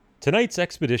Tonight's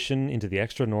expedition into the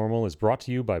Extranormal is brought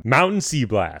to you by Mountain Sea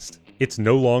Blast. It's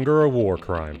no longer a war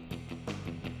crime.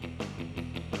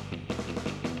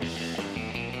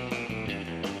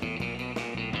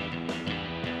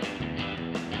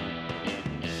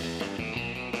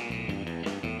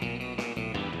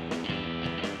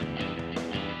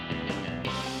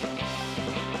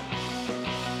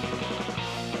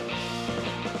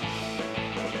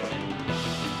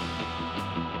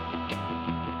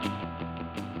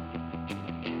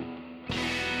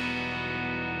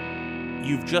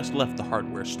 You've just left the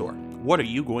hardware store. What are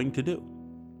you going to do?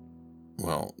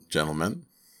 Well, gentlemen,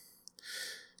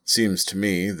 it seems to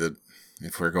me that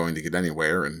if we're going to get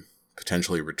anywhere and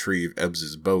potentially retrieve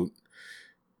Ebbs's boat,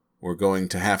 we're going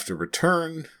to have to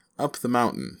return up the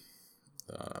mountain.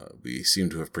 We seem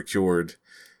to have procured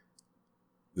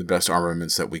the best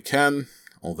armaments that we can,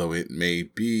 although it may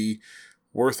be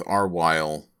worth our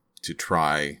while to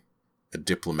try a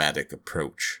diplomatic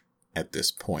approach at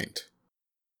this point.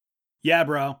 Yeah,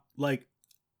 bro. Like,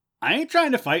 I ain't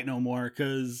trying to fight no more,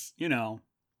 because,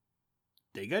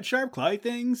 they got sharp clawy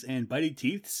things and bitey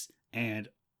teeths, and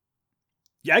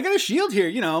yeah, I got a shield here,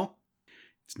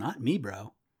 It's not me,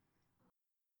 bro.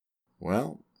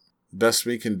 Well, best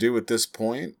we can do at this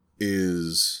point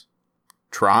is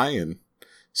try and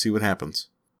see what happens.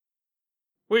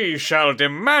 We shall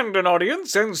demand an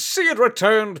audience and see it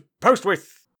returned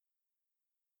forthwith.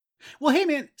 Well, hey,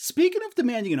 man, speaking of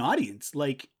demanding an audience,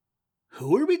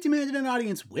 who are we demanding an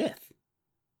audience with?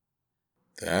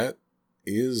 That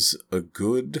is a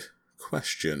good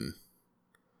question.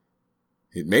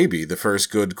 It may be the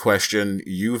first good question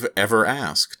you've ever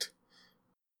asked.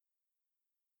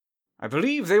 I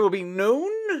believe they will be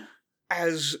known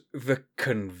as the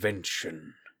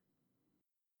Convention.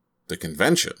 The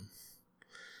Convention?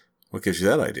 What gives you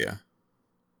that idea?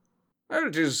 Well,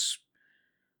 it is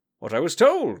what I was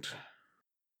told.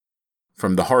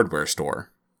 From the hardware store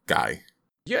guy.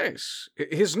 Yes,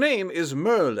 his name is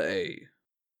Merle.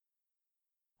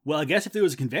 Well, I guess if there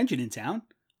was a convention in town,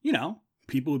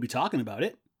 people would be talking about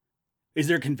it. Is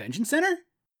there a convention center?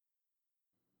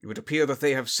 It would appear that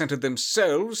they have centered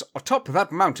themselves atop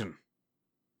that mountain,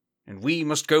 and we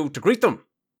must go to greet them.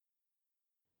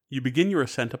 You begin your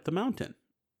ascent up the mountain,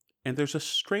 and there's a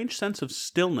strange sense of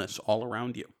stillness all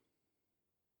around you.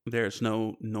 There's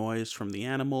no noise from the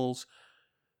animals.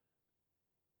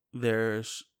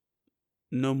 There's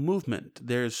no movement.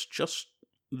 There's just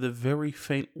the very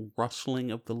faint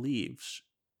rustling of the leaves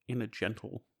in a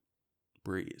gentle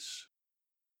breeze.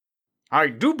 I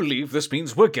do believe this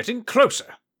means we're getting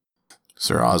closer.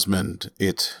 Sir Osmond,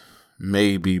 it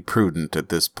may be prudent at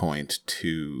this point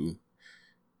to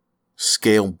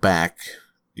scale back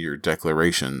your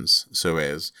declarations so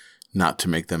as not to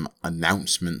make them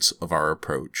announcements of our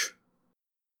approach.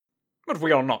 But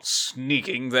we are not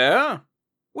sneaking there.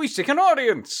 We seek an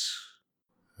audience.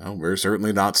 Well, we're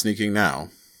certainly not sneaking now.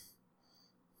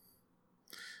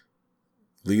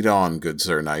 Lead on, good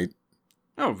Sir Knight.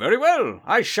 Oh, very well.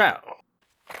 I shall.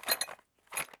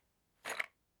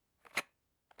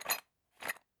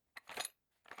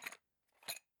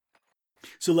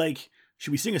 So,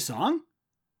 should we sing a song?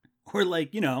 Or,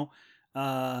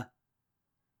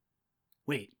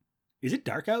 wait, is it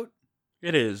dark out?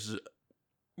 It is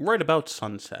right about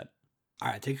sunset. All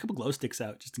right, take a couple glow sticks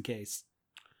out just in case.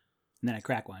 And then I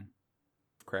crack one.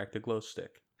 Cracked a glow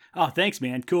stick. Oh, thanks,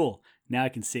 man. Cool. Now I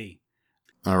can see.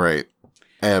 All right.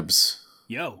 Ebbs.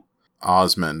 Yo.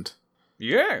 Osmond.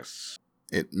 Yes.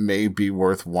 It may be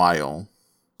worthwhile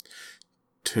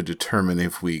to determine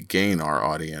if we gain our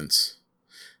audience.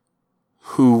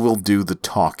 Who will do the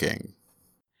talking?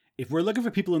 If we're looking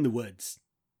for people in the woods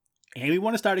and we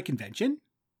want to start a convention,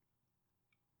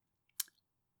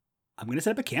 I'm going to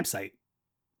set up a campsite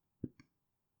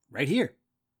right here.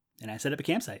 And I set up a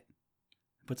campsite.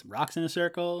 Put some rocks in a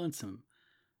circle and some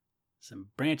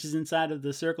branches inside of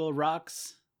the circle of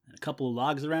rocks and a couple of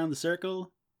logs around the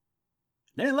circle.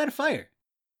 Then I light a fire.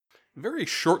 Very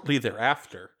shortly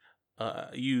thereafter,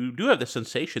 you do have the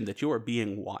sensation that you are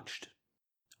being watched.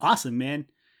 Awesome, man.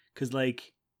 Because,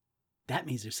 that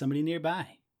means there's somebody nearby.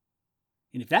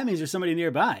 And if that means there's somebody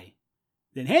nearby,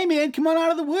 then hey, man, come on out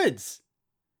of the woods.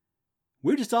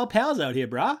 We're just all pals out here,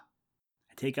 brah.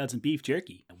 I take out some beef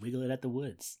jerky and wiggle it at the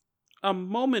woods. A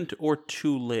moment or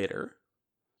two later,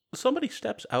 somebody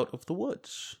steps out of the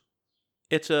woods.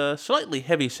 It's a slightly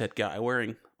heavyset guy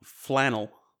wearing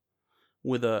flannel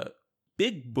with a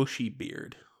big bushy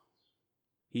beard.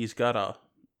 He's got a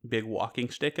big walking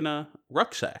stick and a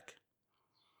rucksack.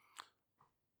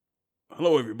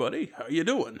 Hello, everybody. How you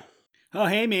doing? Oh,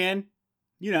 hey, man.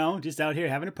 Just out here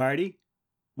having a party.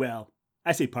 Well,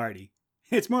 I say party.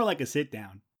 It's more like a sit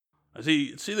down. I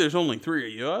see, there's only 3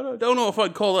 of you. I don't know if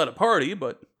I'd call that a party,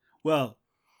 but... Well,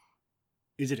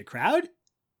 is it a crowd?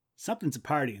 Something's a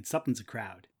party and something's a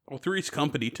crowd. Well, 3's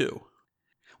company, too.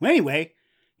 Well, anyway,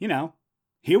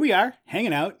 here we are,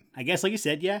 hanging out. I guess, like you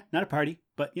said, yeah, not a party,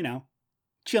 but,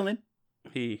 chilling.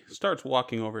 He starts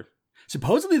walking over.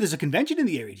 Supposedly there's a convention in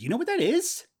the area. Do you know what that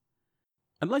is?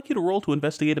 I'd like you to roll to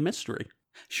investigate a mystery.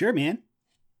 Sure, man.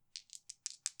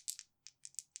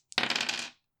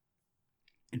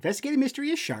 Investigating mystery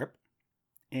is sharp,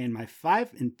 and my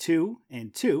 5 and 2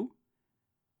 and 2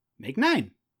 make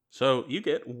 9. So you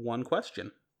get 1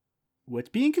 question. What's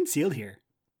being concealed here?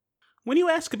 When you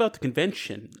ask about the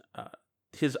convention,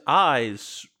 his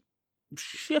eyes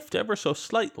shift ever so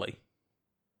slightly,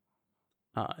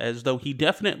 as though he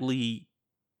definitely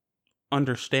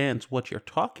understands what you're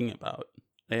talking about,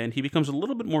 and he becomes a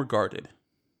little bit more guarded.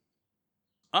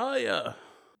 I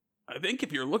think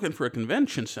if you're looking for a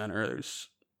convention center, there's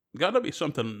got to be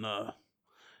something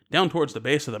down towards the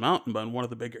base of the mountain by one of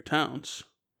the bigger towns.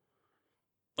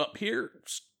 Up here,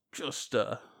 it's just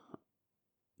the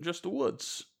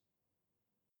woods.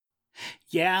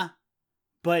 Yeah,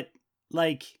 but,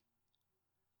 I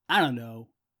don't know,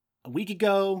 a week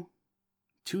ago,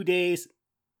 2 days,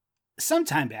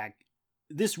 sometime back,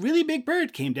 this really big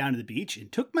bird came down to the beach and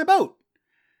took my boat.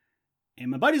 And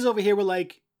my buddies over here were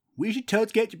like, we should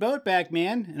totes get your boat back,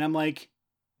 man. And I'm like,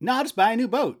 no, I'll just buy a new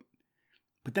boat.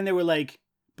 But then they were like,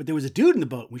 but there was a dude in the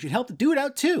boat. We should help the dude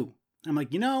out too. I'm like,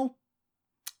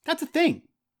 that's a thing.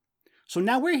 So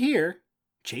now we're here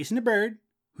chasing a bird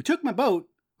who took my boat,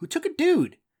 who took a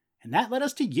dude. And that led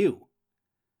us to you.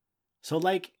 So,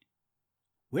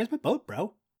 where's my boat,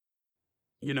 bro?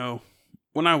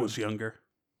 When I was younger,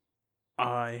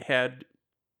 I had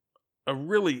a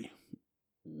really,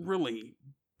 really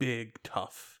big,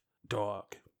 tough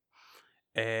dog.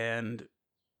 And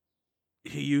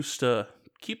he used to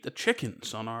keep the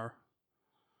chickens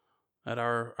at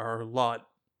our lot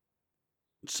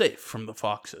safe from the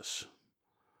foxes.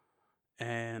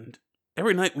 And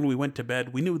every night when we went to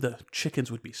bed, we knew the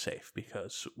chickens would be safe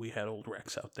because we had old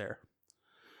Rex out there.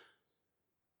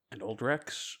 And old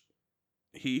Rex,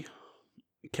 he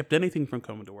kept anything from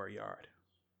coming to our yard.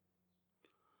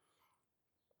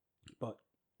 But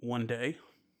one day,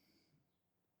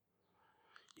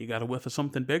 he got a whiff of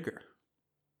something bigger.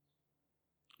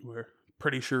 We're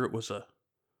pretty sure it was a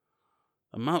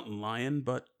mountain lion,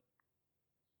 but,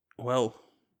 well,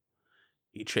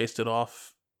 he chased it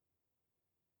off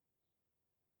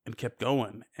and kept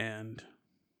going, and,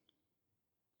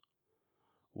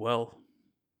 well,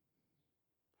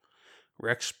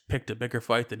 Rex picked a bigger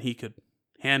fight than he could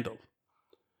handle,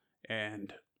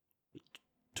 and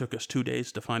took us 2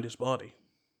 days to find his body.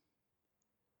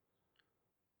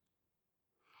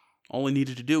 All we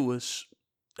needed to do was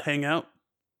hang out,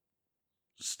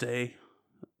 stay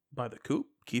by the coop,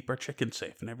 keep our chickens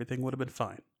safe, and everything would have been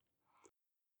fine.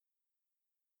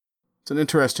 It's an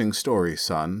interesting story,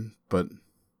 son, but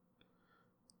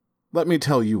let me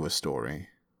tell you a story.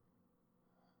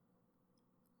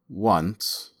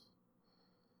 Once,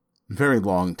 a very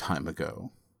long time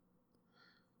ago,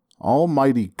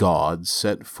 Almighty God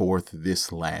set forth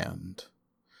this land,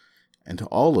 and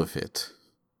all of it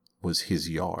was his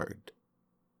yard.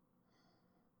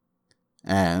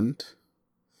 And,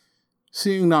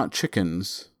 seeing not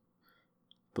chickens,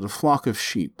 but a flock of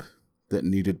sheep that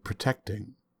needed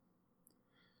protecting,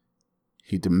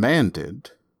 he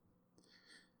demanded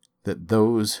that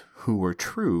those who were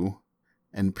true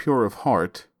and pure of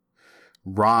heart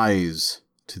rise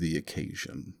to the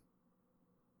occasion.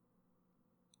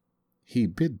 He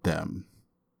bid them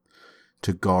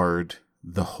to guard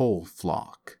the whole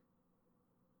flock.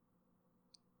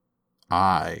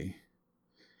 I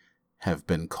have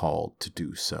been called to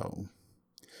do so.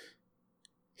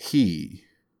 He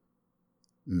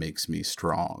makes me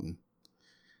strong.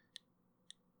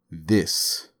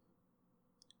 This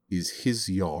is his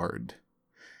yard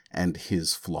and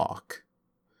his flock.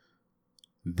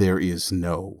 There is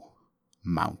no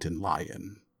mountain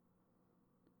lion.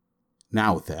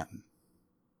 Now then,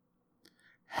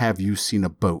 have you seen a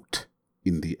boat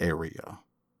in the area?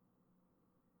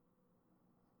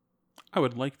 I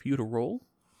would like for you to roll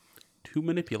to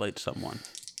manipulate someone.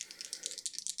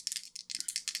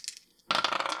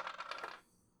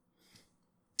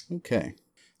 Okay,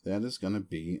 that is going to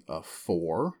be a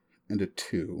 4 and a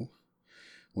 2,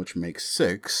 which makes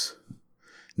 6.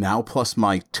 Now, plus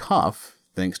my tough,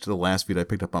 thanks to the last feat I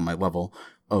picked up on my level,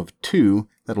 of 2,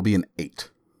 that'll be an 8.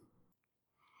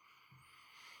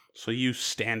 So you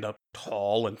stand up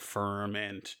tall and firm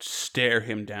and stare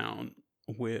him down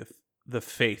with the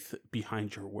faith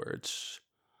behind your words.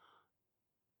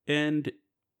 And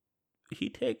he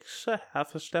takes a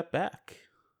half a step back.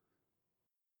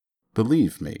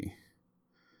 Believe me,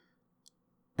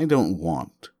 I don't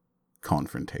want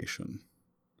confrontation.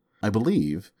 I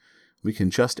believe we can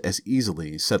just as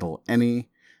easily settle any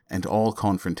and all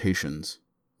confrontations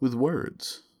with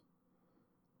words.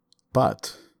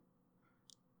 But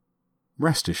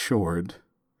rest assured,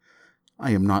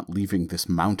 I am not leaving this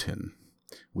mountain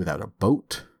without a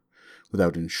boat,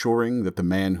 without ensuring that the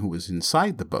man who is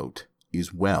inside the boat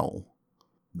is well.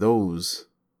 Those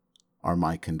are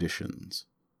my conditions.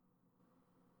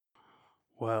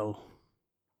 Well,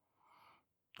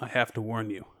 I have to warn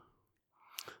you.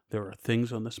 There are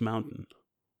things on this mountain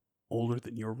older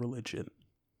than your religion.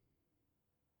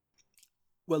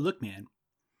 Well, look, man.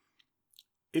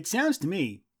 It sounds to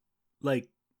me like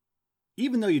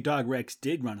even though your dog Rex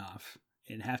did run off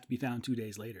and have to be found 2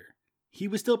 days later, he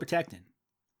was still protecting.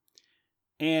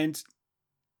 And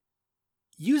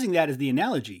using that as the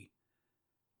analogy,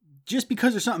 just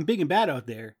because there's something big and bad out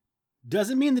there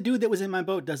doesn't mean the dude that was in my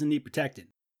boat doesn't need protecting.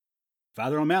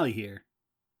 Father O'Malley here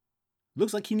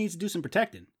looks like he needs to do some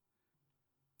protecting.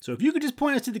 So if you could just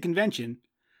point us to the convention,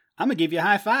 I'm going to give you a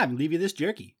high five and leave you this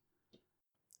jerky.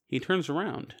 He turns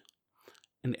around,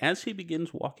 and as he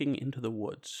begins walking into the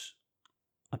woods,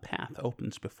 a path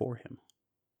opens before him.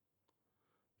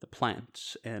 The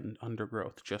plants and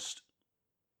undergrowth just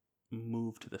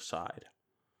move to the side,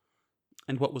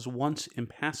 and what was once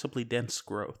impassably dense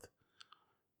growth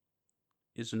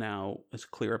is now as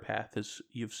clear a path as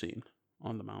you've seen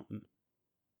on the mountain.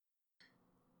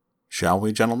 Shall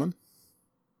we, gentlemen?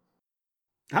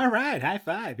 All right, high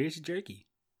five. Here's your jerky.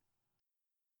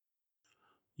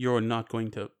 You're not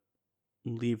going to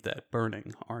leave that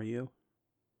burning, are you?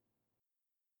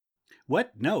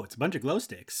 What? No, it's a bunch of glow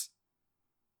sticks.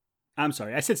 I'm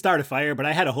sorry, I said start a fire, but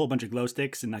I had a whole bunch of glow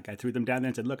sticks, and I threw them down there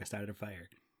and said, look, I started a fire.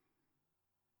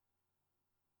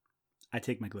 I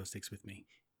take my glow sticks with me.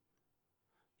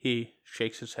 He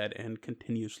shakes his head and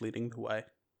continues leading the way.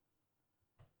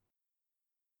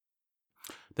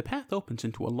 The path opens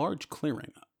into a large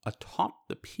clearing atop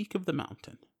the peak of the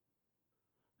mountain.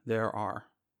 There are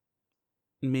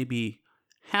maybe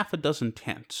half a dozen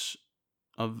tents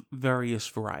of various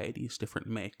varieties, different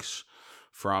makes,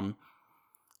 from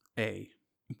a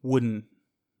wooden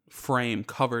frame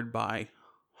covered by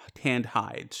tanned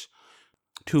hides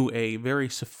to a very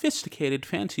sophisticated,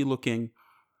 fancy-looking,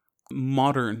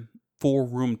 modern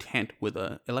 4-room tent with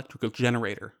an electrical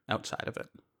generator outside of it.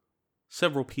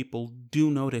 Several people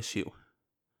do notice you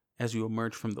as you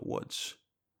emerge from the woods.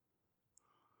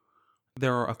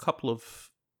 There are a couple of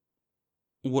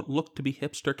what look to be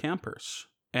hipster campers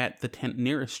at the tent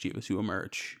nearest you as you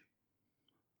emerge.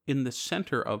 In the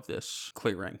center of this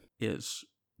clearing is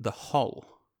the hull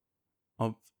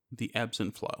of the Ebbs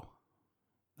and Flow.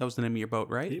 That was the name of your boat,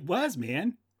 right? It was,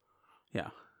 man. Yeah.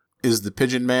 Is the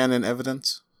Pigeon Man in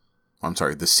evidence? I'm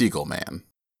sorry, the Seagull Man.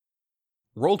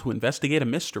 Roll to investigate a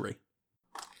mystery.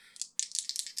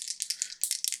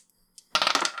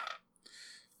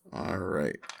 All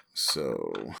right.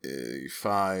 So a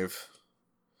 5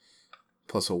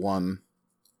 plus a 1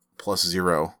 plus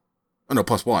 0. Oh, no,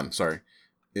 plus 1, sorry,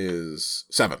 is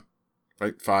 7.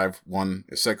 Right? 5, 1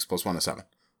 is 6, plus 1 is 7.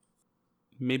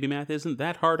 Maybe math isn't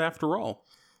that hard after all.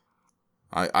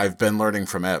 I've been learning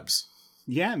from Ebbs.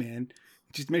 Yeah, man.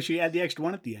 Just make sure you add the extra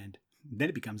 1 at the end. Then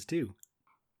it becomes 2.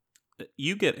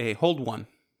 You get a hold 1.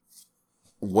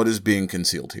 What is being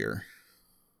concealed here?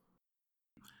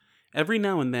 Every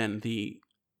now and then, the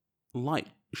light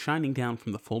shining down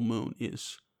from the full moon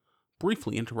is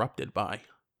briefly interrupted by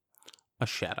a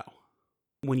shadow.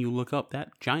 When you look up,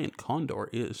 that giant condor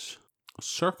is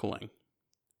circling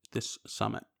this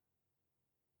summit.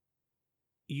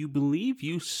 You believe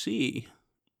you see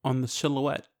on the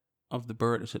silhouette of the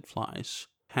bird as it flies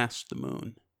past the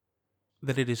moon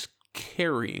that it is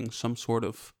carrying some sort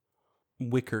of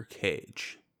wicker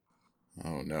cage.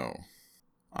 Oh, no.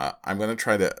 I'm going to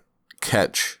try to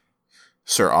catch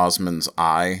Sir Osmond's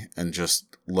eye and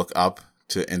just look up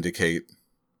to indicate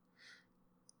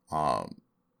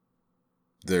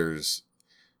there's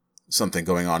something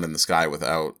going on in the sky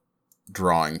without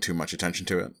drawing too much attention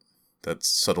to it. That's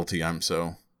subtlety I'm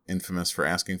so infamous for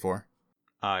asking for.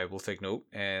 I will take note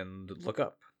and look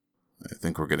up. I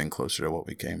think we're getting closer to what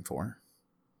we came for.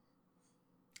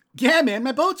 Yeah, man,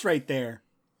 my boat's right there.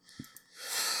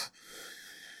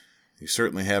 You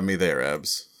certainly have me there,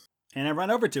 Ebbs. And I run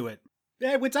over to it.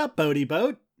 Hey, what's up, boaty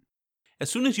boat?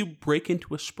 As soon as you break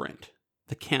into a sprint,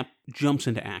 the camp jumps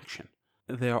into action.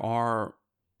 There are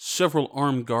several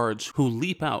armed guards who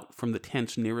leap out from the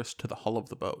tents nearest to the hull of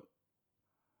the boat.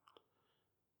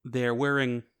 They're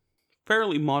wearing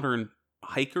fairly modern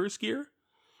hiker's gear,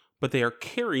 but they are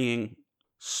carrying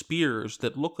spears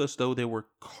that look as though they were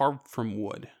carved from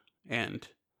wood and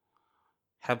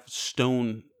have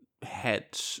stone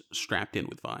heads strapped in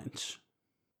with vines.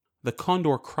 The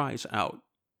condor cries out,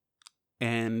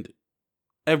 and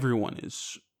everyone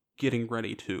is getting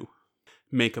ready to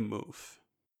make a move.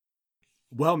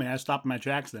 Well, man, I stopped in my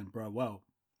tracks then, bro. Whoa.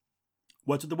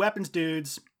 What's with the weapons,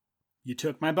 dudes? You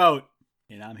took my boat,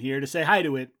 and I'm here to say hi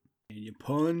to it, and you're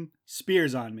pulling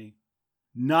spears on me.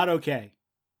 Not okay.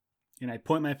 And I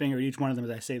point my finger at each one of them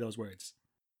as I say those words.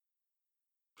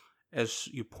 As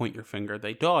you point your finger,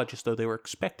 they dodge as though they were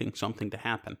expecting something to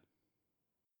happen.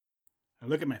 I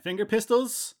look at my finger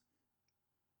pistols,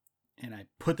 and I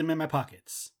put them in my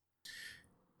pockets.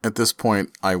 At this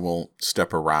point, I will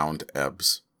step around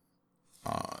Ebbs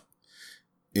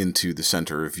into the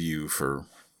center of view for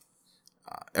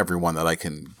everyone that I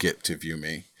can get to view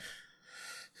me,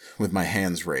 with my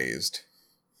hands raised.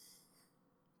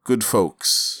 Good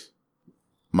folks,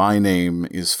 my name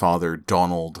is Father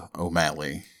Donald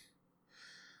O'Malley.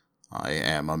 I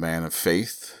am a man of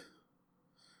faith.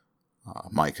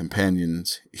 My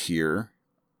companions here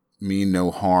mean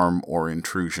no harm or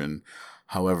intrusion.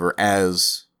 However,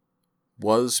 as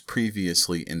was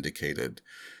previously indicated,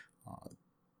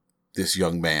 this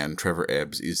young man, Trevor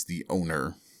Ebbs, is the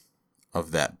owner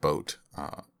of that boat.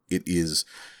 It is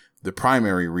the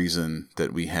primary reason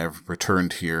that we have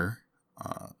returned here,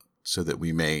 so that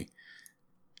we may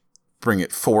bring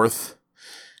it forth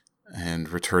and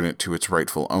return it to its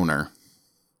rightful owner.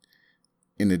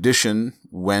 In addition,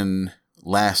 when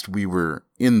last we were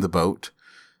in the boat,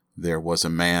 there was a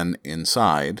man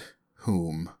inside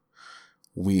whom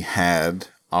we had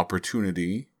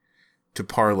opportunity to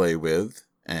parley with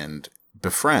and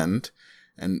befriend,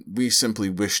 and we simply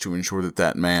wish to ensure that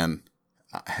that man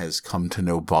has come to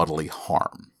no bodily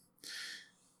harm.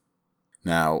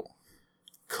 Now,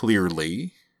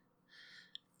 clearly,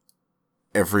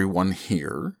 everyone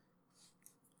here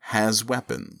has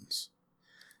weapons,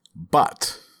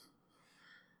 but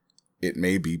it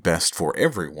may be best for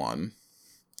everyone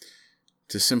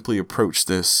to simply approach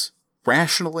this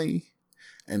rationally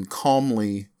and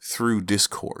calmly through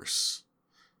discourse.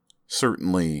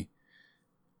 Certainly,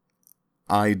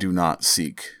 I do not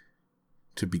seek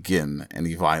to begin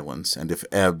any violence, and if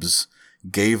Ebbs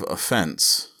gave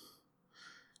offense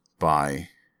by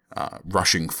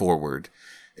rushing forward,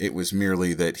 it was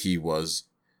merely that he was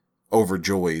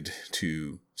overjoyed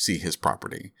to see his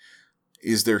property.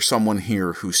 Is there someone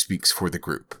here who speaks for the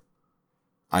group?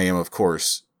 I am, of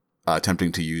course,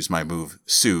 attempting to use my move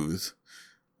Soothe,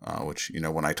 which,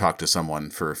 when I talk to someone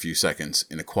for a few seconds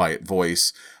in a quiet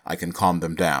voice, I can calm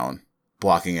them down,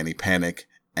 blocking any panic,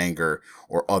 anger,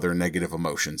 or other negative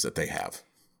emotions that they have.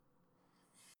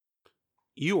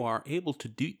 You are able to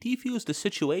defuse the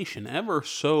situation ever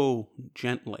so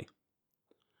gently.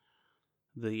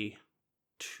 The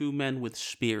two men with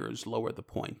spears lower the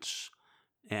points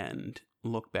and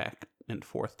look back and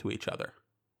forth to each other.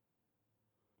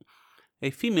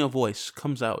 A female voice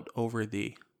comes out over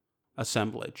the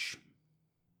assemblage.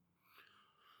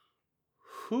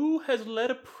 Who has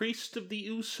led a priest of the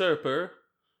usurper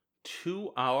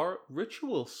to our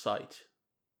ritual site?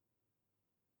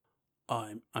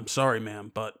 I'm sorry,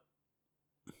 ma'am, but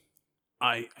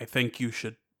I think you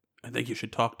should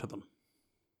talk to them.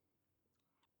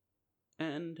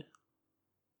 And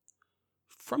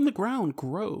from the ground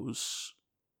grows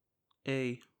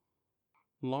a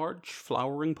large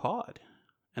flowering pod,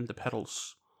 and the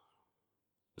petals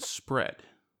spread,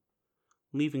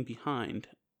 leaving behind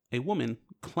a woman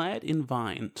clad in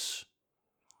vines,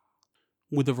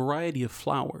 with a variety of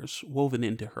flowers woven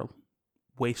into her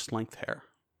waist-length hair.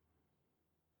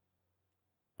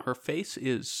 Her face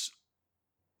is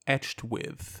etched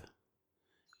with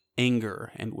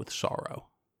anger and with sorrow.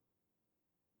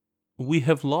 We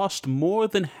have lost more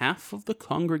than half of the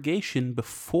congregation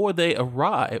before they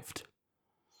arrived.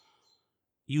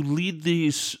 You lead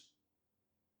these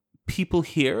people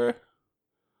here?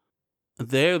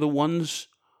 They're the ones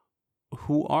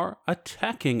who are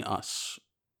attacking us.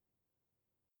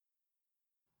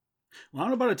 Well, I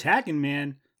don't know about attacking,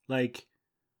 man.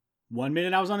 1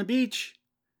 minute I was on the beach,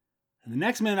 and the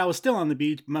next minute I was still on the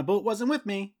beach, but my boat wasn't with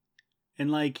me.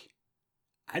 And, I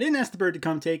didn't ask the bird to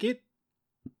come take it.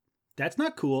 That's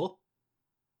not cool.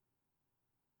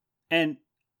 And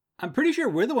I'm pretty sure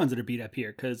we're the ones that are beat up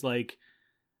here, because, the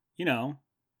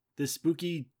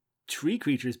spooky tree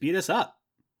creatures beat us up.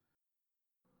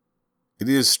 It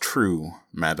is true,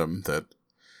 madam, that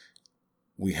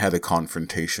we had a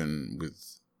confrontation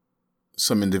with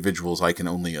some individuals I can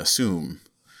only assume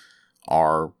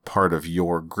are part of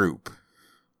your group.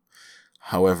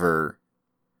 However,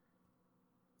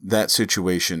 that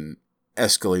situation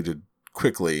escalated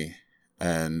quickly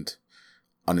and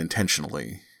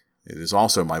unintentionally. It is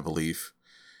also my belief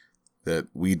that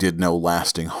we did no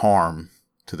lasting harm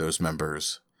to those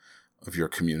members of your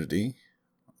community,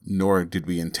 nor did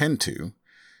we intend to.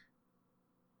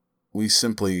 We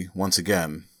simply, once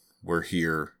again, were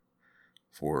here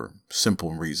for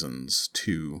simple reasons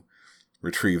to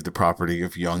retrieve the property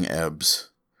of young Ebbs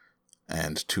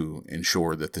and to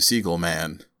ensure that the Seagull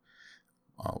Man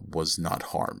was not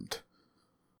harmed.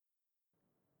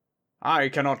 I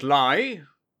cannot lie.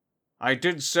 I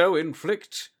did so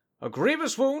inflict a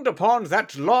grievous wound upon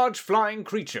that large flying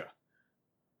creature,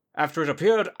 after it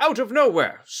appeared out of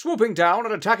nowhere, swooping down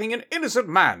and attacking an innocent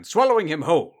man, swallowing him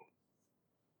whole.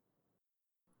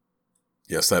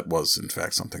 Yes, that was, in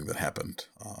fact, something that happened,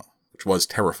 which was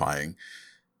terrifying.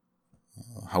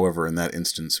 However, in that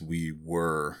instance, we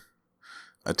were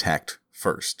attacked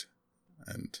first,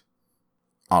 and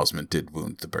Osmond did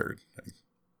wound the bird.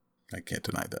 I can't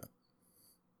deny that.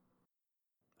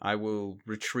 I will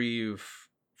retrieve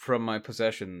from my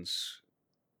possessions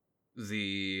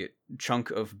the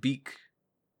chunk of beak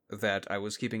that I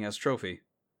was keeping as trophy.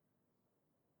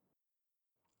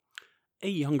 A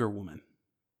younger woman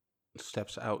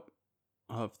steps out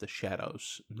of the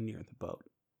shadows near the boat.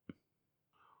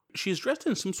 She is dressed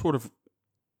in some sort of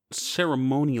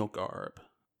ceremonial garb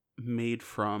made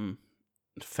from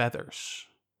feathers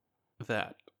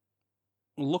that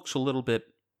looks a little bit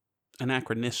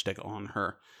anachronistic on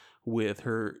her, with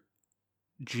her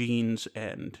jeans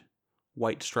and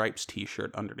white stripes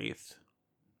t-shirt underneath.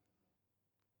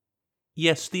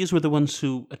 Yes, these were the ones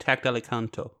who attacked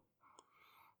Alicanto.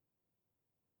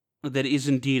 That is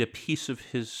indeed a piece of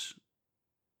his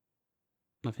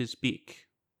beak.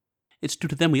 It's due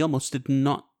to them we almost did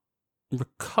not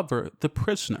recover the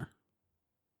prisoner.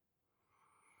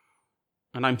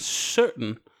 And I'm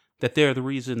certain that they're the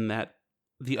reason that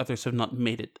the others have not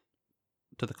made it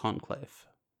to the Conclave.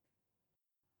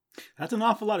 That's an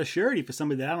awful lot of surety for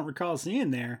somebody that I don't recall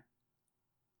seeing there.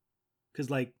 Because,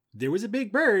 like, there was a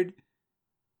big bird,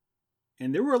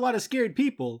 and there were a lot of scared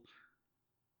people.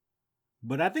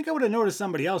 But I think I would have noticed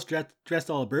somebody else dressed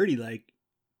all birdie-like,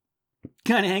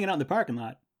 kind of hanging out in the parking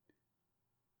lot.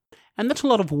 And that's a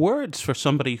lot of words for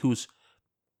somebody who's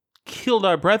killed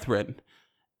our brethren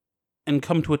and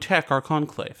come to attack our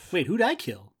conclave. Wait, who'd I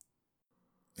kill?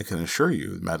 I can assure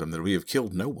you, madam, that we have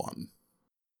killed no one.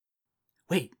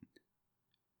 Wait,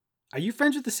 are you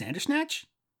friends with the Sandersnatch?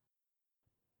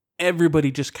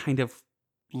 Everybody just kind of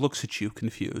looks at you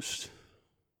confused.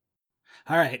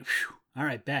 All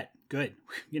right, bet. Good.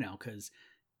 You know,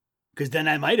 because then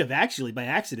I might have actually, by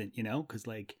accident, you know, because,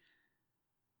 like,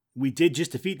 we did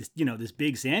just defeat this, you know, this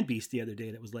big sand beast the other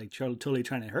day that was, like, totally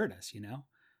trying to hurt us, you know.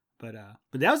 But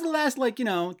that was the last, like, you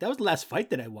know, that was the last fight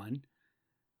that I won.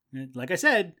 And like I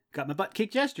said, got my butt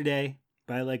kicked yesterday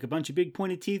by, like, a bunch of big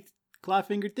pointed teeth,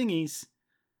 claw-fingered thingies.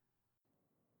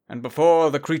 And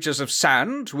before the creatures of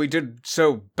sand, we did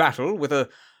so battle with a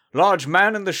large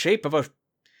man in the shape of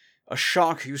a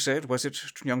shark, you said, was it,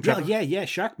 young Trevor? Yeah,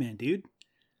 Sharkman, dude.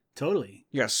 Totally.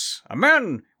 Yes, a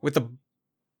man with the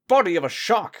body of a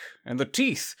shark and the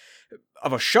teeth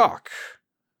of a shark.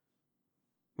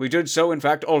 We did so, in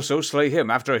fact, also slay him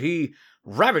after he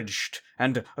ravaged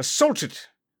and assaulted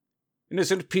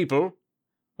innocent people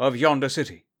of yonder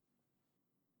city.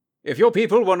 If your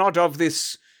people were not of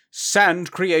this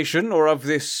sand creation or of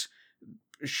this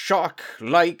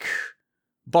shark-like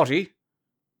body,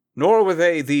 nor were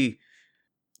they the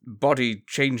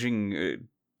body-changing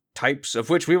types of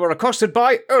which we were accosted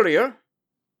by earlier,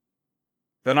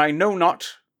 then I know not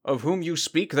of whom you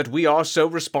speak that we are so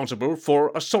responsible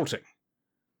for assaulting.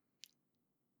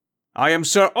 I am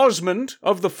Sir Osmond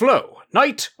of the Flow,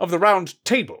 Knight of the Round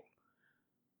Table,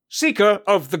 Seeker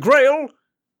of the Grail,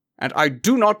 and I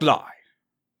do not lie.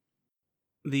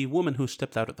 The woman who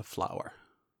stepped out of the flower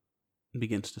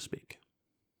begins to speak.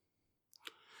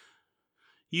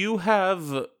 You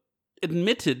have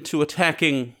admitted to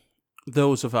attacking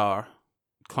those of our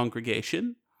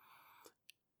congregation.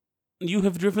 You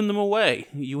have driven them away.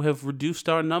 You have reduced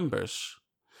our numbers.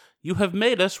 You have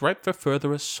made us ripe for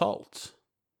further assault.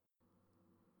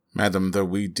 Madam, though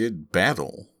we did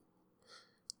battle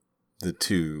the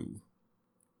two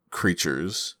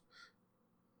creatures,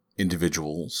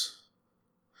 individuals,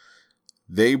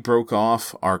 they broke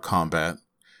off our combat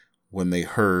when they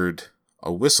heard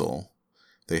a whistle.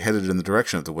 They headed in the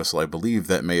direction of the whistle. I believe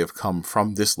that may have come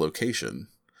from this location.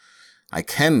 I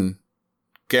can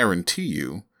guarantee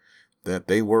you that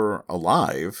they were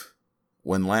alive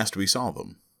when last we saw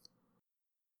them.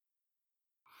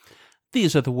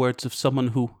 These are the words of someone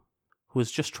who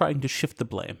is just trying to shift the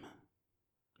blame.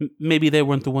 Maybe they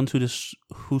weren't the ones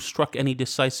who struck any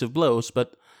decisive blows,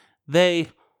 but they,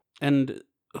 and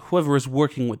whoever is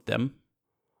working with them,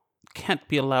 can't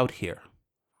be allowed here.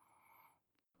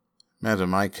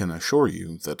 Madam, I can assure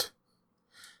you that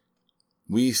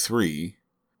we three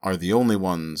are the only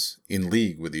ones in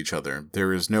league with each other.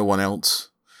 There is no one else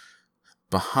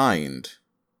behind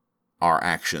our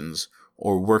actions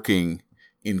or working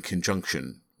in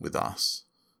conjunction with us.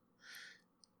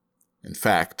 In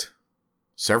fact,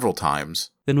 several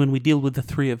times. Then when we deal with the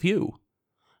three of you,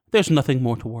 there's nothing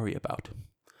more to worry about.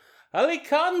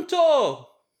 Alicanto!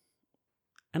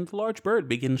 And the large bird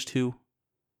begins to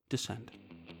descend.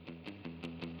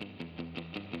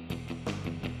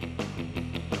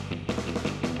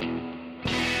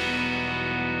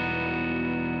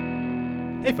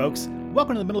 Hey folks,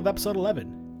 welcome to the middle of episode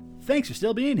 11. Thanks for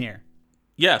still being here.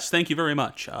 Yes, thank you very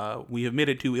much. We have made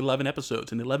it to 11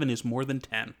 episodes, and 11 is more than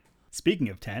 10. Speaking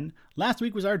of 10, last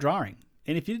week was our drawing,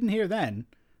 and if you didn't hear then,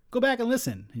 go back and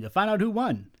listen, and you'll find out who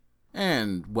won.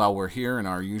 And while we're here, in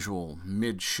our usual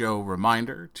mid-show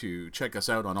reminder to check us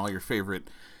out on all your favorite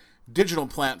digital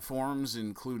platforms,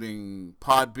 including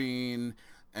Podbean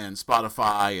and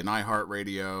Spotify and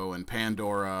iHeartRadio and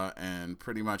Pandora and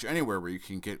pretty much anywhere where you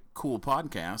can get cool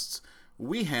podcasts,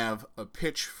 we have a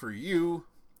pitch for you,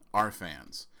 our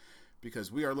fans,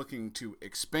 because we are looking to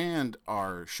expand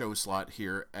our show slot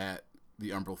here at the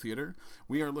Umbral Theater.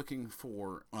 We are looking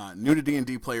for new to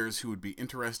D&D players who would be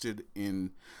interested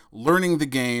in learning the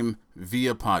game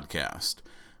via podcast.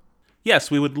 Yes,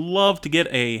 we would love to get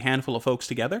a handful of folks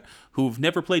together who've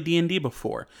never played D&D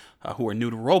before, who are new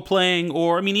to role-playing,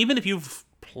 or, I mean, even if you've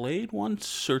played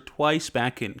once or twice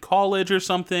back in college or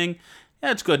something,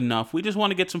 that's good enough. We just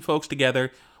want to get some folks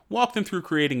together, walk them through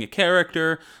creating a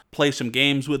character, play some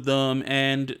games with them,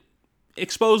 and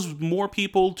expose more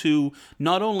people to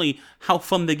not only how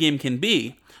fun the game can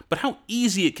be, but how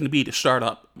easy it can be to start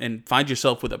up and find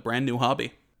yourself with a brand new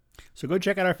hobby. So go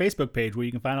check out our Facebook page where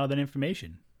you can find all that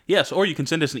information. Yes, or you can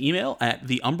send us an email at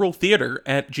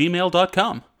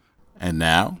theumbraltheater@gmail.com. And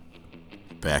now,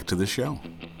 back to the show.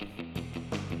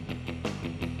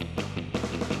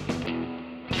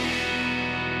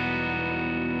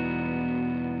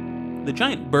 The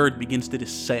giant bird begins to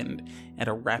descend at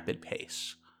a rapid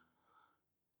pace.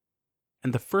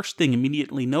 And the first thing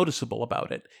immediately noticeable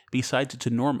about it, besides its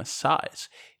enormous size,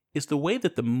 is the way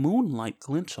that the moonlight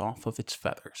glints off of its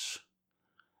feathers.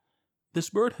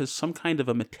 This bird has some kind of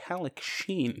a metallic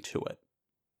sheen to it.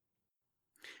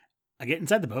 I get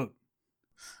inside the boat.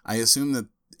 I assume that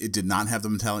it did not have the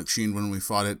metallic sheen when we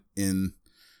fought it in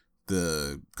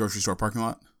the grocery store parking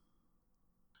lot?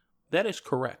 That is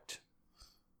correct.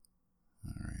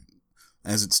 All right.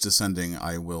 As it's descending,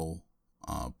 I will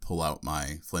pull out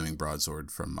my flaming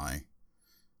broadsword from my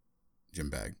gym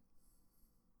bag.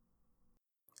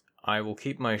 I will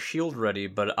keep my shield ready,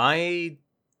 but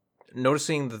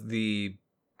noticing the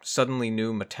suddenly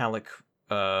new metallic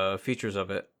features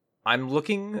of it, I'm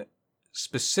looking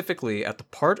specifically at the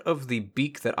part of the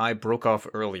beak that I broke off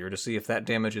earlier to see if that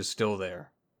damage is still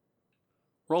there.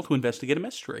 Roll to investigate a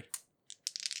mystery.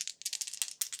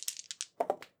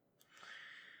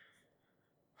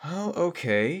 Oh,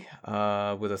 okay.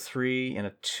 With a 3 and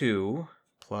a 2,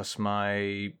 plus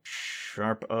my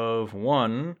sharp of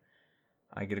 1,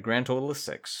 I get a grand total of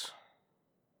 6.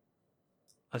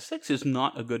 A 6 is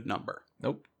not a good number.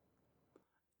 Nope.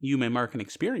 You may mark an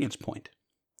experience point.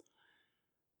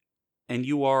 And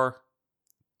you are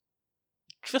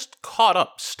just caught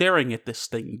up staring at this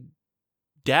thing,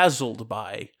 dazzled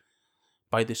by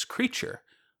this creature,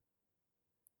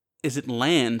 as it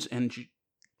lands and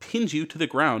pins you to the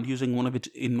ground using one of its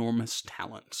enormous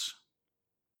talons.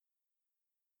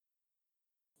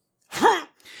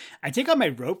 I take out my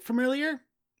rope from earlier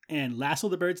and lasso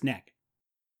the bird's neck.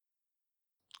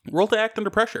 Roll to act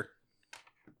under pressure.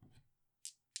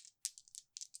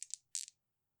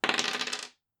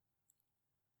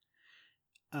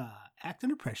 Act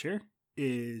under pressure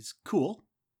is cool,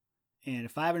 and a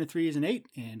 5 and a 3 is an 8,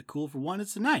 and cool for 1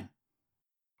 is a 9.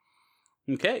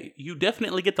 Okay, you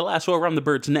definitely get the lasso around the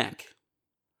bird's neck.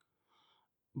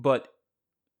 But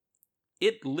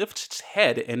it lifts its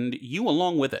head, and you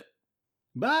along with it.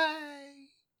 Bye!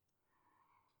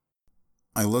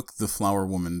 I look the flower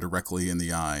woman directly in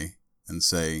the eye and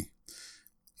say,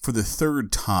 for the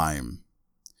third time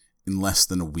in less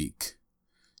than a week,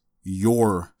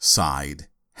 your side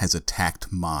has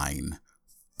attacked mine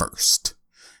first.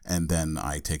 And then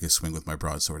I take a swing with my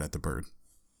broadsword at the bird.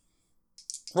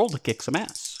 Roll to kick some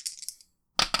ass.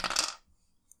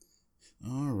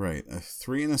 All right. A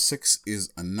 3 and a 6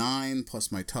 is a 9,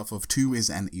 plus my tough of 2 is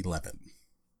an 11.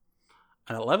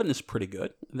 An 11 is pretty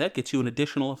good. That gets you an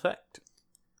additional effect.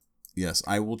 Yes,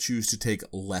 I will choose to take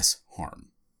less harm.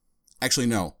 Actually,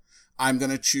 no. I'm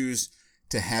going to choose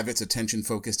to have its attention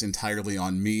focused entirely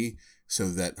on me so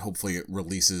that hopefully it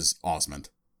releases Osmond.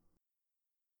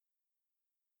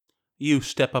 You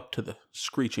step up to the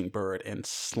screeching bird and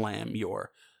slam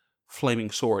your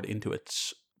flaming sword into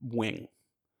its wing,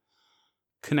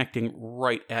 connecting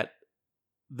right at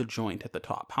the joint at the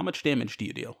top. How much damage do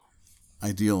you deal?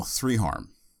 I deal 3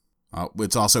 harm.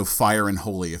 It's also fire and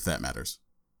holy, if that matters.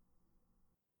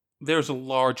 There's a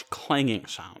large clanging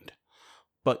sound,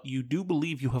 but you do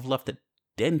believe you have left a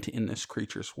dent in this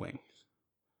creature's wing.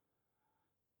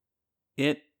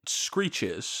 It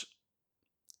screeches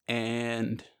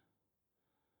and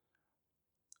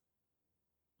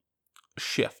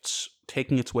shifts,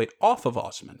 taking its weight off of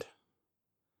Osmond.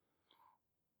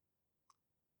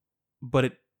 But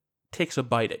it takes a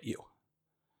bite at you,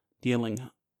 dealing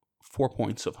 4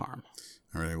 points of harm.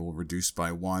 All right, I will reduce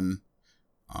by 1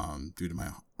 due to my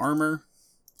armor,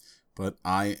 but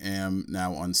I am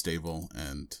now unstable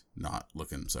and not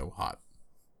looking so hot.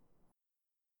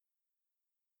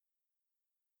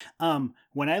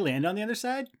 When I land on the other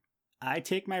side, I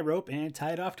take my rope and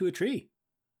tie it off to a tree.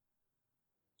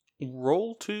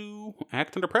 Roll to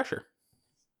act under pressure.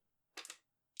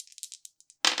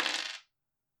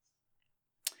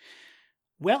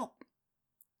 Well,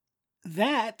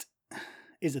 that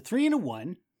is a 3 and a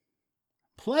 1,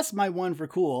 plus my 1 for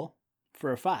cool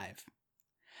for a 5.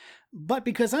 But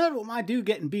because I don't want my dude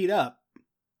getting beat up,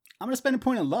 I'm going to spend a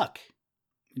point of luck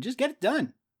and just get it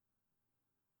done.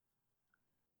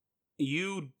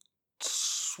 You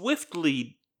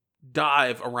swiftly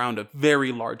dive around a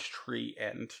very large tree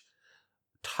and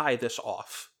tie this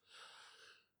off.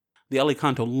 The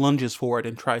Alicanto lunges forward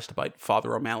and tries to bite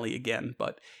Father O'Malley again,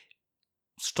 but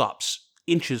stops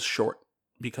inches short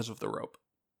because of the rope.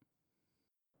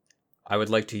 I would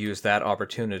like to use that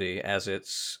opportunity as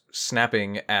it's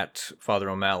snapping at Father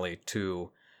O'Malley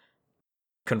to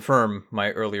confirm my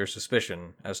earlier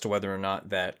suspicion as to whether or not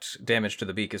that damage to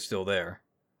the beak is still there.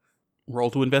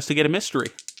 Roll to investigate a mystery.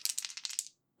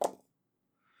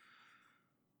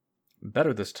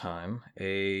 Better this time.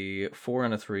 A 4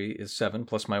 and a 3 is 7,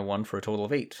 plus my 1 for a total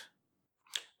of 8.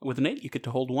 With an 8, you get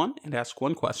to hold 1 and ask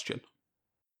 1 question.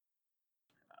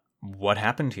 What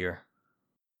happened here?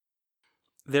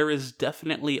 There is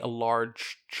definitely a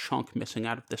large chunk missing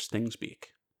out of this thing's beak.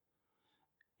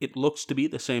 It looks to be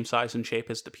the same size and shape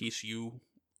as the piece you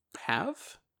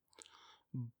have,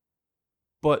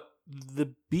 but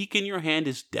the beak in your hand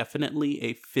is definitely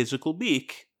a physical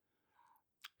beak,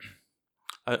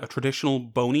 a traditional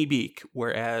bony beak,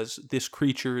 whereas this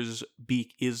creature's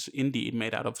beak is indeed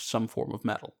made out of some form of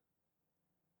metal.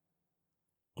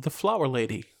 The flower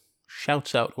lady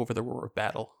shouts out over the roar of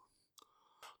battle.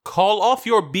 Call off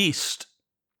your beast!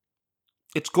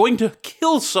 It's going to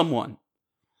kill someone!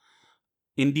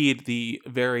 Indeed, the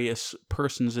various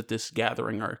persons at this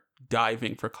gathering are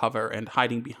diving for cover and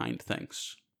hiding behind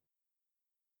things.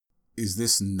 Is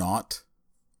this not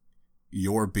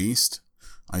your beast?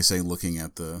 I say, looking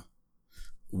at the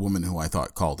woman who I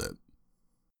thought called it.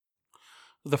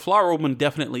 The flower woman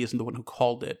definitely isn't the one who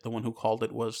called it. The one who called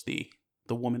it was the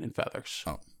woman in feathers.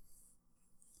 Oh.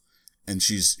 And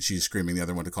she's screaming the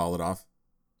other one to call it off?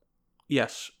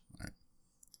 Yes. All right.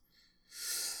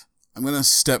 I'm going to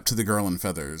step to the girl in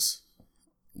feathers,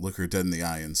 look her dead in the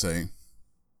eye, and say,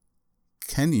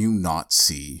 can you not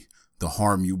see the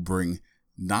harm you bring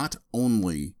not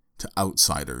only to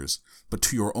outsiders, but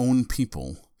to your own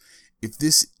people? If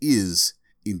this is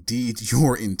indeed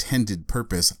your intended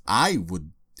purpose, I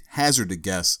would hazard a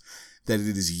guess that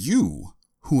it is you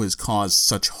who has caused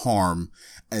such harm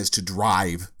as to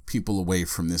drive people away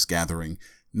from this gathering,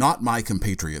 not my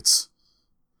compatriots.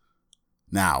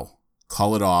 Now,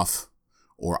 call it off,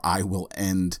 or I will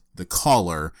end the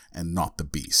caller and not the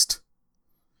beast.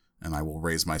 And I will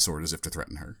raise my sword as if to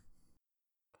threaten her.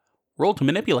 Roll to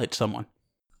manipulate someone.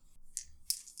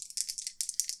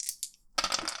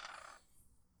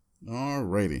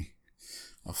 Alrighty.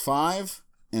 A 5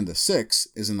 and a 6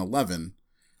 is an 11.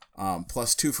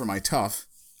 Plus 2 for my tough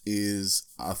is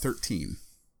a 13.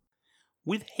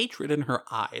 With hatred in her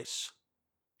eyes,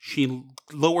 she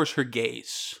lowers her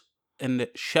gaze and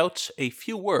shouts a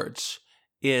few words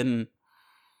in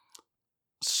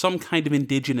some kind of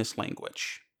indigenous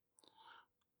language.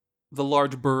 The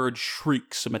large bird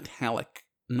shrieks a metallic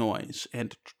noise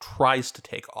and tries to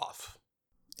take off.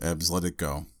 Ebbs, let it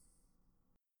go.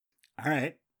 All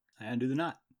right. I undo the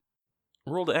knot.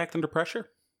 Roll to act under pressure.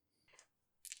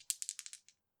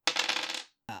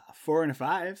 4 and a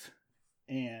 5,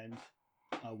 and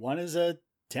a 1 is a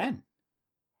 10.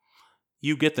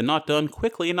 You get the knot done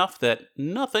quickly enough that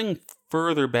nothing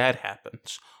further bad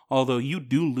happens, although you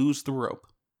do lose the rope.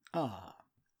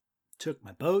 Took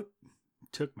my boat,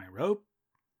 took my rope.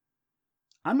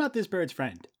 I'm not this bird's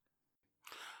friend.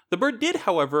 The bird did,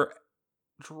 however,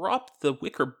 drop the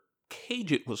wicker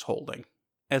cage it was holding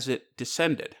as it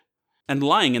descended. And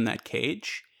lying in that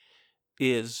cage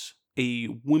is a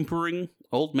whimpering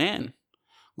old man,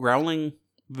 growling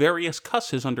various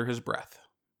cusses under his breath.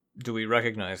 Do we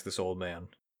recognize this old man?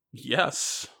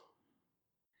 Yes.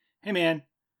 Hey man,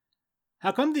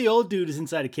 how come the old dude is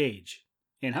inside a cage?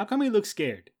 And how come he looks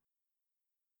scared?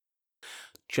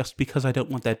 Just because I don't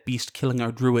want that beast killing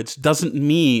our druids doesn't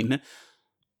mean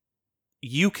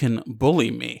you can bully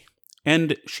me.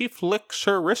 And she flicks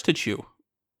her wrist at you,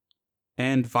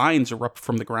 and vines erupt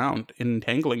from the ground,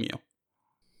 entangling you.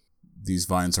 These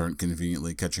vines aren't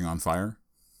conveniently catching on fire?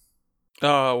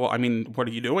 Well, I mean, what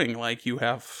are you doing? Like, you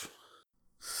have...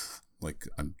 Like,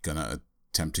 I'm gonna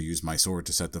attempt to use my sword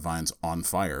to set the vines on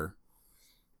fire.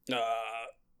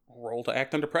 Roll to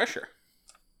act under pressure.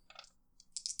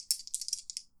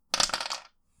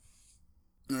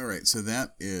 Alright, so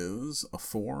that is a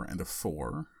 4 and a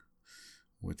 4,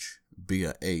 which be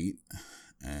a 8.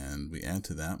 And we add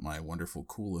to that my wonderful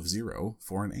cool of 0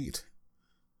 for an 8.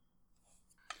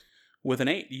 With an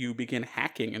 8, you begin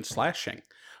hacking and slashing.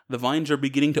 The vines are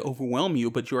beginning to overwhelm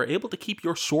you, but you are able to keep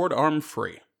your sword arm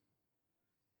free.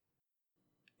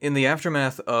 In the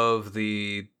aftermath of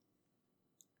the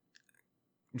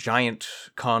giant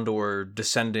condor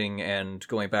descending and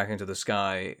going back into the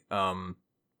sky,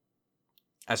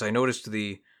 as I noticed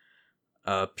the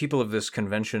people of this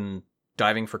convention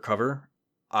diving for cover,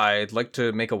 I'd like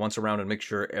to make a once around and make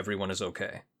sure everyone is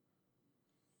okay.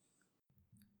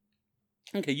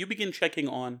 Okay, you begin checking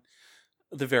on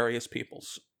the various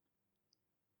peoples.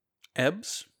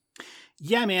 Ebbs?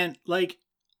 Yeah, man, like,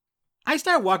 I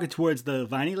start walking towards the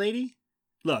viney lady.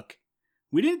 Look,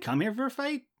 we didn't come here for a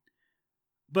fight,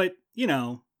 but, you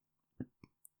know,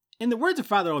 in the words of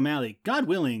Father O'Malley, God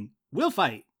willing, we'll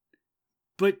fight.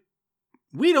 But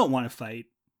we don't want to fight.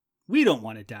 We don't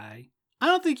want to die. I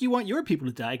don't think you want your people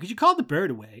to die because you called the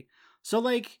bird away. So,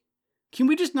 like, can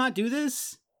we just not do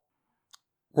this?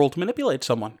 Roll to manipulate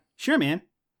someone. Sure, man.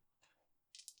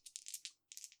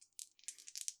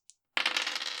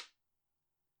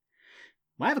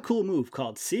 Well, I have a cool move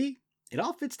called See? It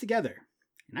all fits together.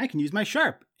 And I can use my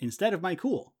sharp instead of my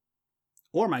cool.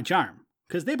 Or my charm,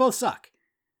 because they both suck.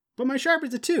 But my sharp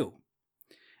is a 2.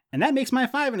 And that makes my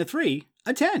 5 and a 3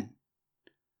 a 10. I'm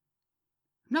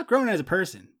not growing as a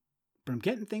person, but I'm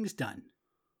getting things done.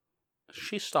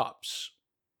 She stops.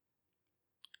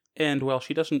 And while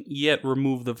she doesn't yet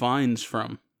remove the vines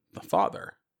from the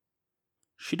father,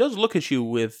 she does look at you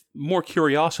with more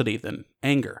curiosity than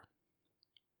anger.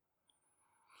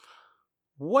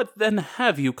 What then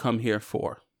have you come here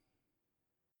for?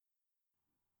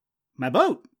 My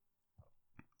boat.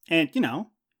 And, you know,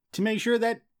 to make sure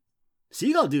that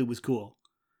Seagull dude was cool.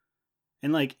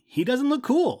 And, like, he doesn't look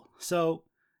cool. So,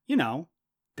 you know,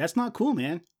 that's not cool,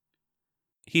 man.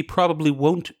 He probably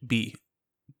won't be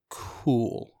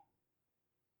cool.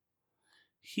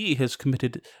 He has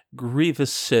committed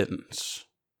grievous sins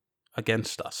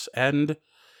against us, and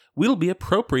will be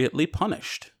appropriately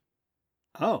punished.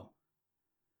 Oh.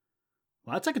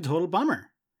 Well, that's like a total bummer.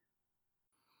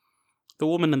 The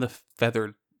woman in the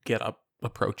feathered getup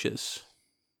approaches.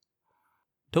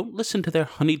 Don't listen to their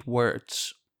honeyed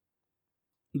words.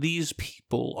 These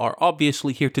people are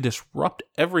obviously here to disrupt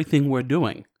everything we're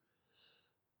doing.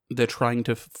 They're trying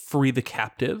to free the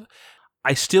captive.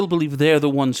 I still believe they're the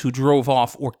ones who drove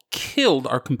off or killed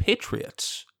our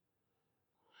compatriots.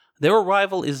 Their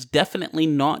arrival is definitely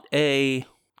not a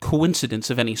coincidence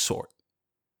of any sort.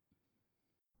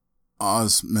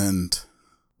 Osmond,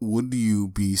 would you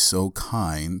be so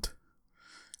kind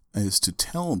as to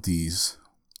tell these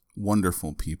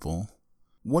wonderful people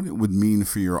what it would mean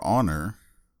for your honor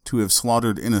to have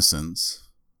slaughtered innocents,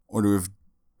 or to have,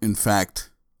 in fact,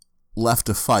 left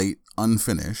a fight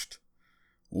unfinished,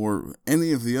 or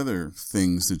any of the other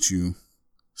things that you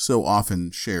so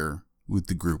often share with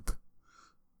the group?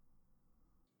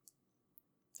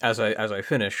 As I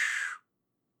finish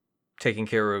taking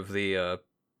care of the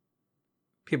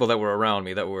people that were around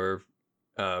me that were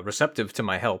receptive to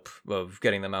my help of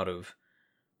getting them out of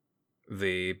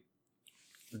the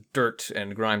dirt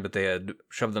and grime that they had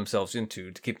shoved themselves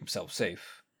into to keep themselves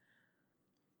safe.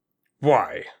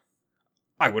 Why,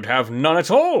 I would have none at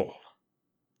all.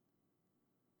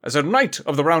 As a knight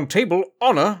of the Round Table,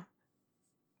 honor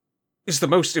is the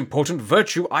most important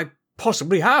virtue I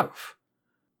possibly have.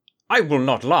 I will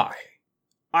not lie.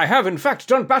 I have in fact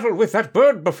done battle with that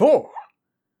bird before.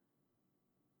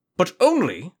 But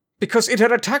only because it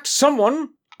had attacked someone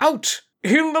out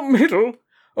in the middle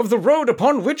of the road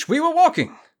upon which we were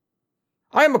walking.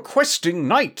 I am a questing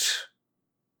knight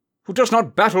who does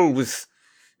not battle with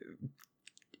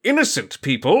innocent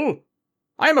people.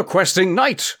 I am a questing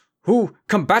knight who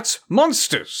combats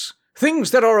monsters,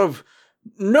 things that are of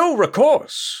no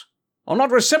recourse, are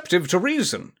not receptive to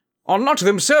reason, are not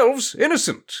themselves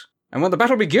innocent. And when the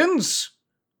battle begins,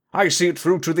 I see it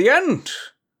through to the end.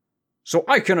 So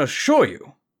I can assure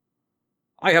you,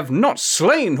 I have not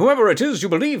slain whoever it is you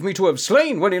believe me to have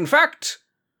slain, when in fact,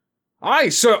 I,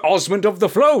 Sir Osmond of the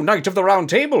Flow, Knight of the Round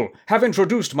Table, have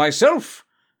introduced myself,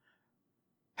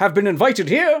 have been invited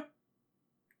here,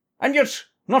 and yet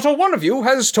not a one of you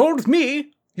has told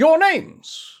me your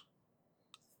names.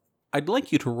 I'd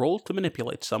like you to roll to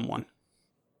manipulate someone.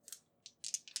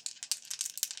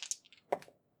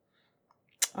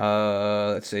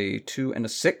 Let's see, 2 and a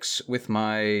 6 with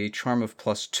my charm of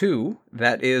 +2.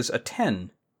 That is a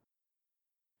 10.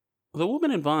 The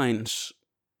woman in vines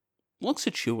looks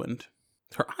at you and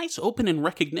her eyes open in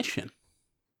recognition.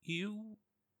 You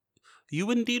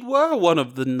indeed were one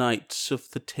of the knights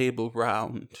of the Table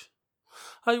Round.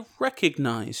 I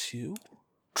recognize you.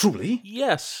 Truly?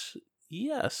 Yes.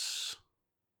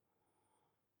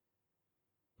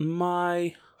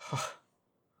 My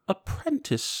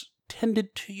apprentice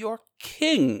tended to your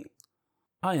king.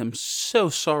 I am so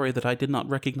sorry that I did not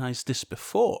recognize this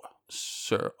before,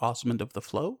 Sir Osmond of the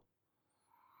Flow.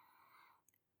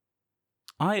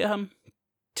 I am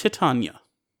Titania.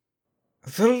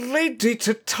 The Lady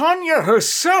Titania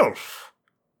herself!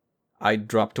 I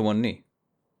dropped to one knee.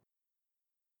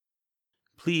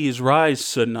 Please rise,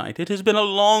 Sir Knight. It has been a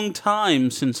long time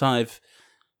since I've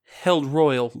held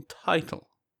royal title.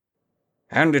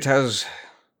 And it has,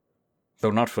 though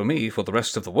not for me, for the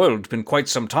rest of the world, been quite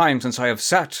some time since I have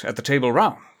sat at the Table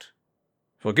Round.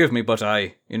 Forgive me, but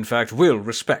I, in fact, will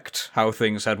respect how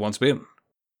things had once been.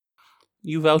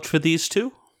 You vouch for these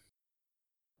two?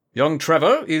 Young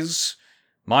Trevor is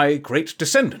my great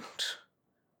descendant.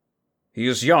 He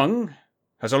is young,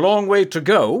 has a long way to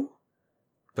go,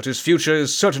 but his future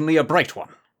is certainly a bright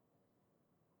one.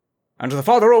 And the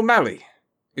Father O'Malley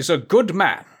is a good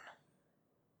man.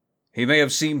 He may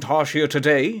have seemed harsh here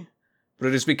today, but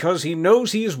it is because he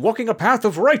knows he is walking a path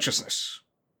of righteousness,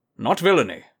 not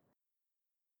villainy.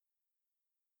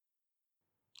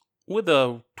 With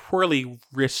a twirly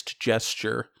wrist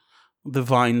gesture, the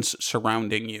vines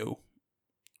surrounding you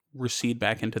recede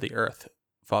back into the earth.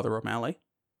 Father O'Malley?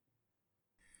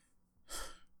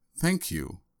 Thank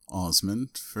you,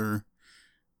 Osmond, for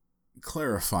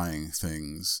clarifying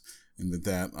things. And with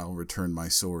that, I'll return my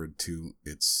sword to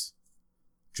its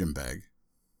gym bag.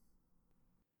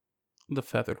 The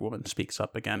feathered woman speaks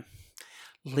up again.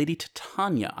 Lady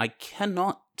Titania, I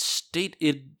cannot state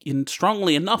it in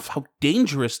strongly enough how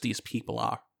dangerous these people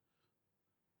are.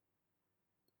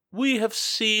 We have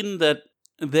seen that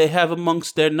they have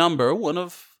amongst their number one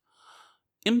of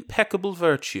impeccable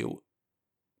virtue.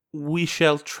 We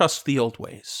shall trust the old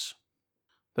ways.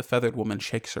 The feathered woman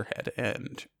shakes her head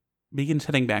and begins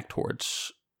heading back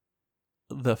towards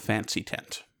the fancy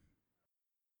tent.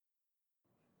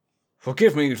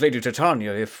 Forgive me, Lady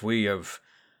Titania, if we have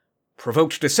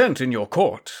provoked dissent in your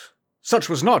court. Such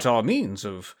was not our means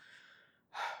of...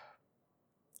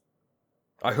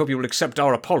 I hope you will accept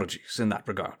our apologies in that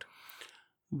regard.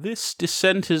 This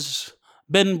dissent has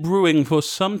been brewing for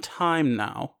some time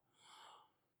now.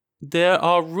 There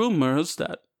are rumors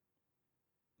that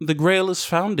the Grail is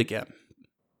found again.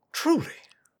 Truly?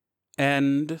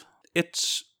 And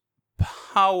its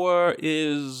power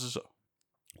is...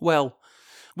 well,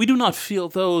 we do not feel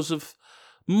those of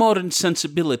modern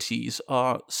sensibilities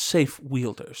are safe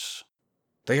wielders.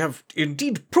 They have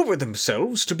indeed proven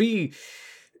themselves to be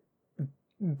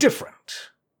different.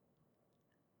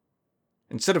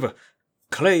 Instead of a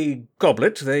clay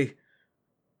goblet, they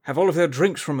have all of their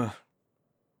drinks from a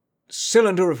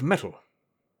cylinder of metal.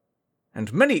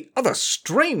 And many other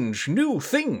strange new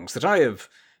things that I have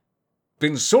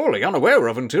been sorely unaware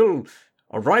of until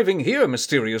arriving here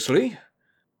mysteriously.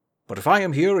 But if I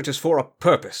am here, it is for a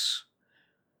purpose.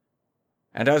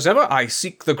 And as ever, I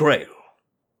seek the Grail.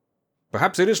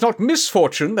 Perhaps it is not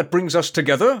misfortune that brings us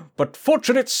together, but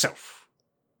fortune itself.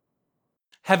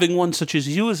 Having one such as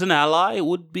you as an ally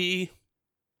would be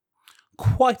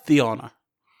quite the honor.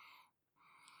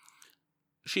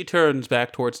 She turns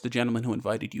back towards the gentleman who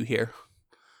invited you here.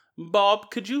 Bob,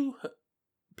 could you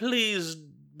please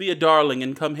be a darling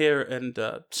and come here and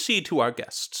see to our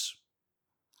guests?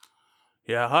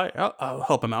 Yeah, hi. I'll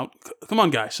help him out. Come on,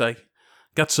 guys. I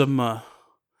got some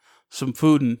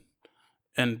food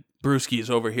and brewskis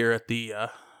over here at the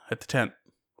tent.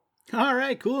 All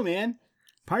right, cool, man.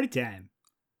 Party time.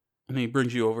 And he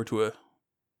brings you over to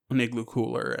an igloo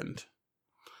cooler and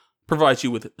provides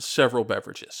you with several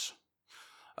beverages.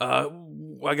 I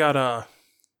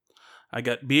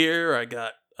got beer. I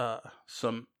got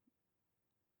some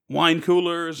wine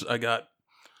coolers. I got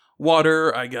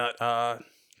water. I got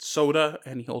soda.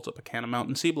 And he holds up a can of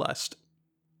Mountain Sea Blast.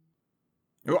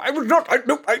 I would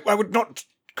not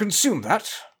consume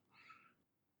that.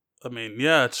 I mean,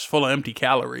 yeah, it's full of empty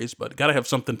calories, but gotta have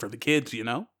something for the kids, you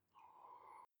know?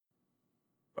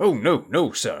 Oh,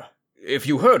 no, sir. If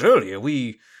you heard earlier,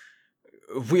 we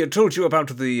had told you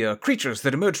about the creatures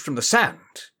that emerged from the sand.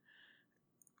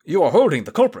 You are holding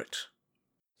the culprit.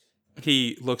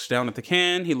 He looks down at the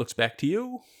can, he looks back to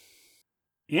you.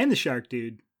 And the shark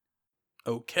dude.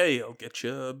 Okay, I'll get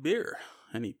you a beer.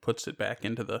 And he puts it back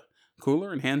into the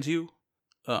cooler and hands you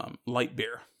light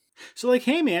beer. So, like,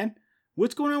 hey, man,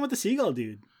 what's going on with the seagull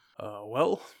dude?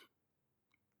 Well,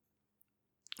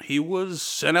 he was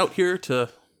sent out here to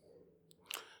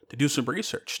do some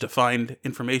research, to find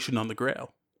information on the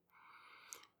Grail.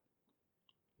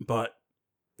 But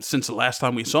since the last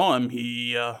time we saw him,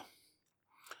 he's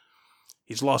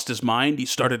lost his mind. He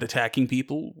started attacking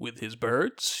people with his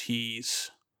birds.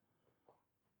 He's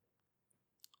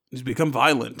become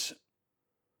violent.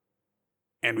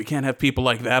 And we can't have people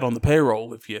like that on the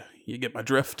payroll, if you get my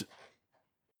drift.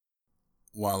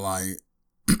 While I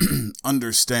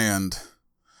understand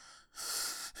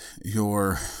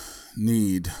your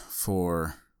need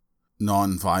for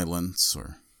non-violence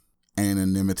or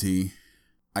anonymity,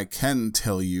 I can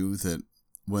tell you that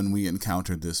when we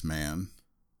encountered this man,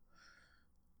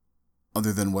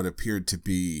 other than what appeared to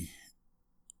be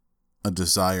a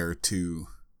desire to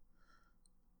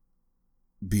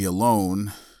be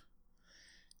alone,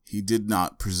 he did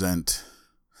not present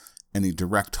any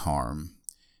direct harm.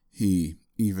 He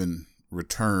even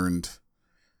returned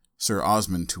Sir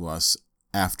Osmond to us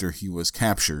after he was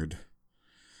captured,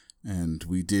 and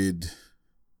we did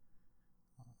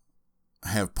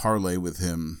have parley with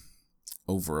him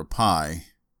over a pie,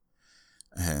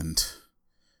 and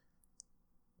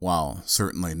while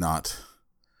certainly not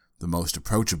the most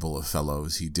approachable of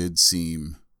fellows, he did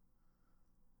seem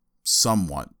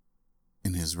somewhat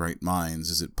in his right minds.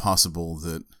 Is it possible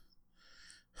that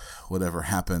whatever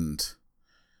happened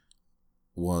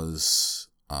was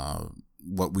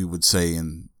what we would say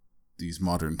in these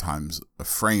modern times a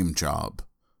frame job?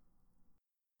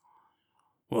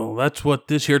 Well, that's what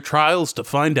this here trial's to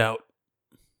find out.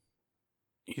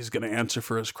 He's going to answer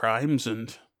for his crimes,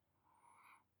 and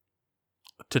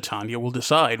Titania will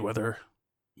decide whether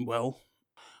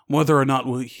or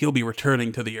not he'll be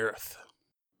returning to the Earth.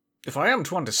 If I am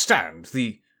to understand,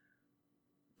 the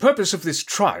purpose of this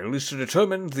trial is to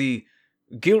determine the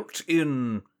guilt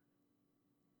in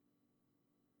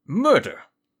murder.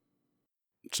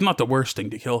 It's not the worst thing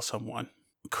to kill someone.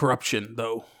 Corruption,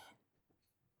 though.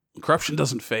 Corruption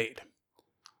doesn't fade.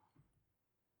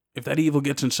 If that evil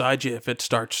gets inside you, if it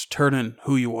starts turning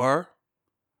who you are,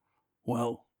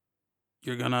 well,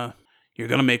 you're gonna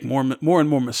make more and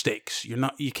more mistakes.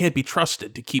 You can't be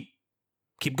trusted to keep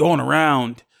going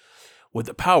around with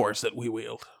the powers that we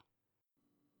wield.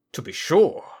 To be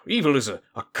sure, evil is a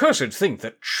cursed thing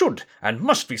that should and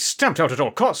must be stamped out at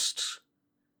all costs.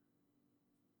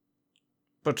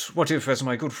 But what if, as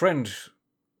my good friend,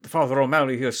 Father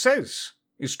O'Malley here says,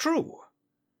 is true?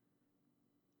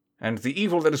 And the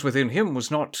evil that is within him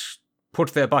was not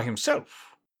put there by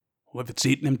himself. Well, if it's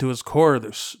eaten him to his core,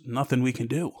 there's nothing we can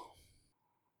do.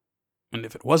 And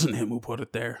if it wasn't him who put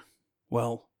it there,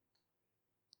 well,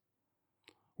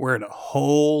 we're in a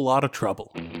whole lot of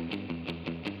trouble.